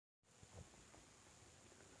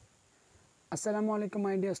अस्सलामुअलैकुम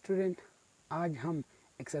my dear student. आज हम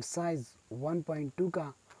एक्सरसाइज 1.2 का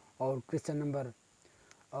और क्वेश्चन नंबर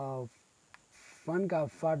 1 का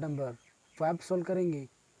पार्ट नंबर 5 सोल्व करेंगे।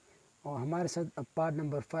 और हमारे साथ पार्ट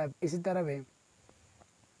नंबर 5 इसी तरह है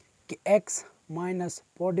कि x minus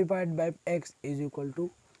 4 divide by x is equal to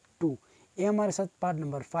 2। ये हमारे साथ पार्ट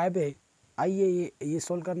नंबर 5 है। आइए ये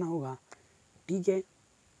सोल्व करना होगा। ठीक है,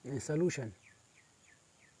 सॉल्यूशन।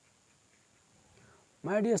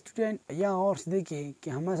 माय डियर स्टूडेंट, यहाँ और देखिए कि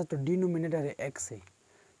हमारे साथ तो डिनोमिनेटर है x है।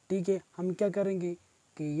 ठीक है, हम क्या करेंगे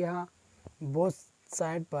कि यहाँ बोथ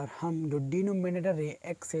साइड पर हम जो डिनोमिनेटर है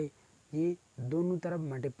x है ये दोनों तरफ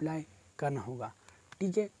मल्टीप्लाई करना होगा।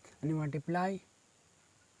 ठीक है, यानी multiply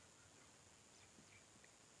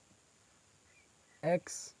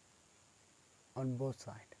x on both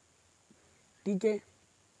side. ठीक है,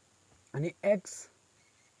 यानी x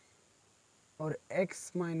और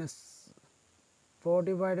x minus 4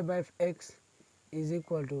 divide by x is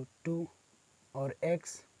equal to 2 और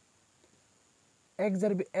x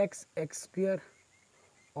जर एक्स स्क्वायर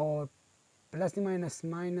और प्लस माइनस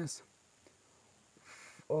माइनस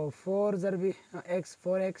और 4 जर भी x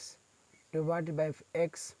 4x divided by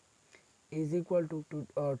x is equal to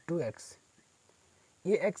 2x।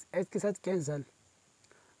 ये x के साथ कैंसल,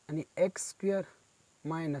 यानी x square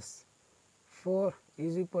minus 4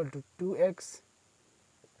 is equal to 2x।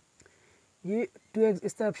 ये 2x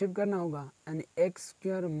इस तरफ शिफ्ट करना होगा, यानी एक्स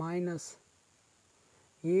स्क्वायर माइनस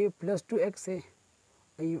ये प्लस 2x है।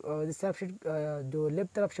 इस तरफ शिफ्ट जो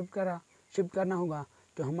लेफ्ट तरफ शिफ्ट करना होगा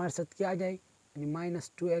तो हमारे साथ क्या आ जाए, यानी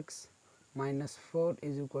minus 2x minus 4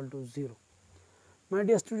 is equal to 0। My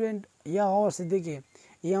dear student, यह और से देखिए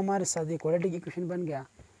ये हमारे साथ एक क्वाड्रेटिक इक्वेशन बन गया।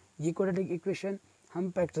 ये क्वाड्रेटिक इक्वेशन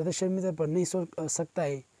हम फैक्टराइजेशन मेथड पर नहीं सोल्व सकता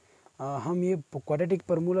है। हम ये क्वाड्रेटिक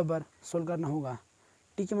फॉर्मूला पर सोल्व करना होगा।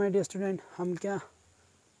 ठीक है माय डियर स्टूडेंट, हम क्या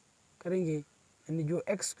करेंगे, यानी जो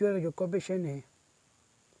एक्स स्क्वायर जो कोएफिशिएंट है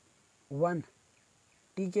 1,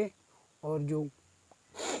 ठीक है, और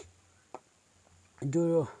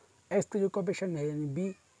जो एक्स का जो कोएफिशिएंट है यानी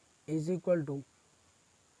b इज इक्वल टू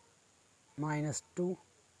 -2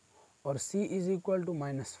 और c इज इक्वल टू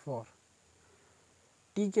 -4।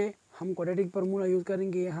 ठीक है, हम क्वाड्रेटिक फार्मूला यूज़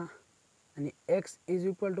करेंगे यहाँ, यानी x is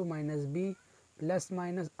equal to -b plus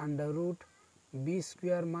minus under root b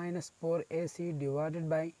square minus 4ac divided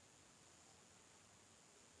by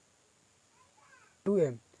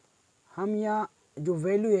 2m। हम यहाँ जो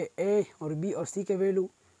वैल्यू है a और b और c के वैल्यू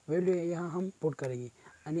है यहाँ हम पुट करेंगे,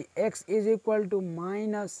 यानी x is equal to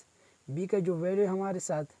minus b का जो वैल्यू है हमारे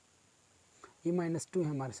साथ ये -2 है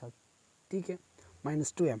हमारे साथ। ठीक है,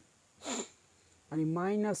 -2m, यानी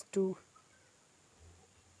 -2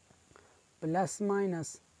 plus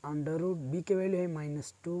minus under root b के वैल्यू है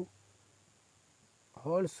 -2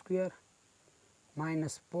 होल स्क्वायर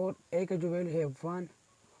 -4, a का जो वैल्यू है 1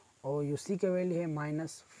 और यू c का वैल्यू है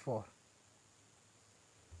 -4।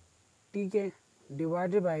 ठीक है,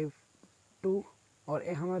 डिवाइडेड बाई 2 और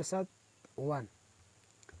a हमारे साथ 1।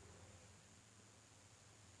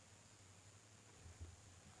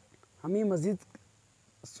 हम ये मज़ीद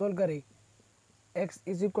सोल्व करें, x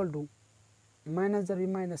is equal to minus जब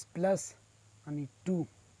माइनस प्लस यानी 2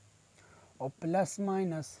 और प्लस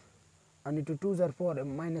माइनस यानी 2 ज़र 4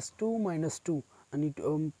 -2 यानी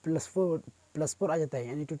प्लस 4 आ जाता है,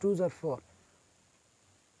 यानी 2 ज़र 4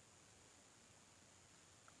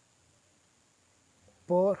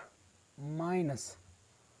 4 माइनस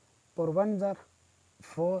 4 1 ज़र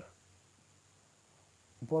 4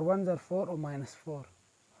 और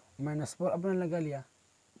 -4 अपने लगा लिया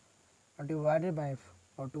और डिवाइडेड बाई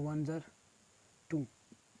और 2 1 ज़र 2।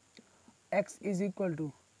 x is equal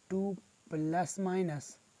to 2 plus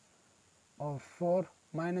minus और 4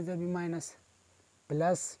 माइनस जब भी माइनस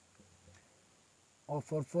प्लस और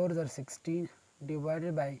 4 ज़र 16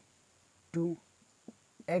 divided by 2।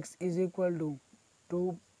 x is equal to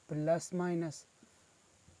 2 plus minus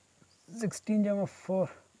 16 जमा 4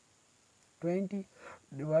 20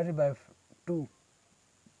 divided by 2।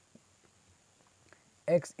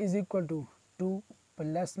 x is equal to 2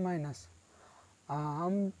 plus minus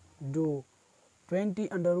हम जो 20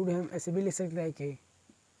 अंडर रूट है हम ऐसे भी लिख सकते हैं कि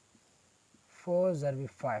 4 ज़र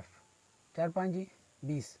 5 4 5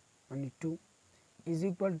 20 यानी 2 is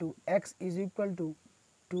equal to x is equal to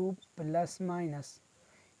 2 plus minus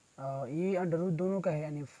ये अंडर रूट दोनों का है,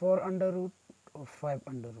 यानी 4 अंडर रूट और 5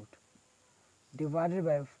 under root divided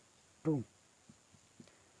by 2।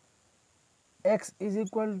 x is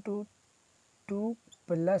equal to 2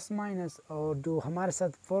 plus minus और जो हमारे साथ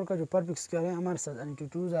 4 का जो परफेक्ट स्क्वायर है हमारे साथ, यानी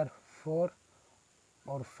 2 ज़र 4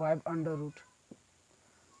 और 5 अंडर रूट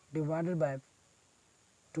डिवाइडेड बाई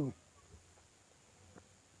 2।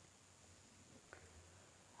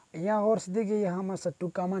 यहाँ और से देखिए यहाँ हमारे साथ 2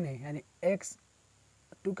 कॉमन है, यानी x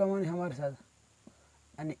 2 कॉमन है हमारे साथ,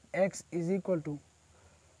 यानी x is equal to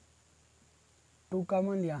 2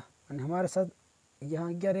 common लिया, यानी हमारे साथ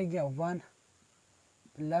यहाँ क्या रह गया 1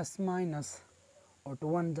 प्लस माइनस और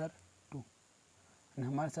 2 1 ज़र 2, यानी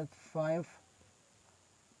हमारे साथ 5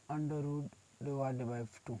 अंडर रूट डिवाइडेड बाई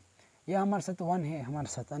 2। यह हमारे साथ 1 है हमारे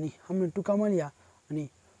साथ, यानी हमने 2 कॉमन लिया, यानी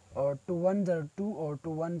और 2 1 ज़र 2 और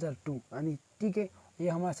 2 1 ज़र 2, यानी ठीक है। ये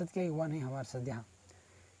हमारे साथ क्या है 1 है हमारे साथ यहाँ,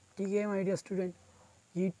 ठीक है माय डियर स्टूडेंट।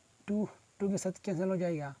 ये 2 के साथ कैंसिल हो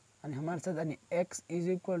जाएगा, यानी हमारे साथ यानी x is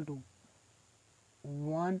equal to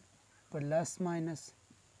 1 plus minus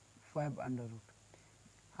 5 under root.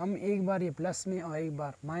 हम एक बार ये प्लस में और एक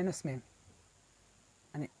बार माइनस में,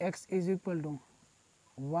 यानी x is equal to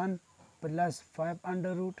 1 plus 5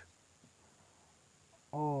 under root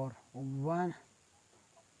और 1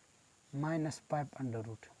 माइनस 5 अंडर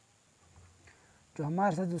रूट। जो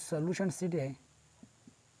हमारे साथ जो सोल्यूशन सीट है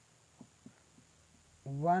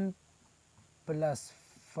 1 प्लस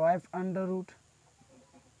 5 अंडर रूट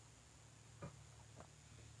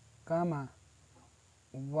कामा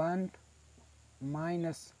 1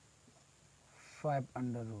 माइनस 5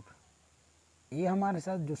 अंडर रूट, ये हमारे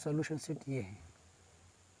साथ जो सोल्यूशन सीट ये है।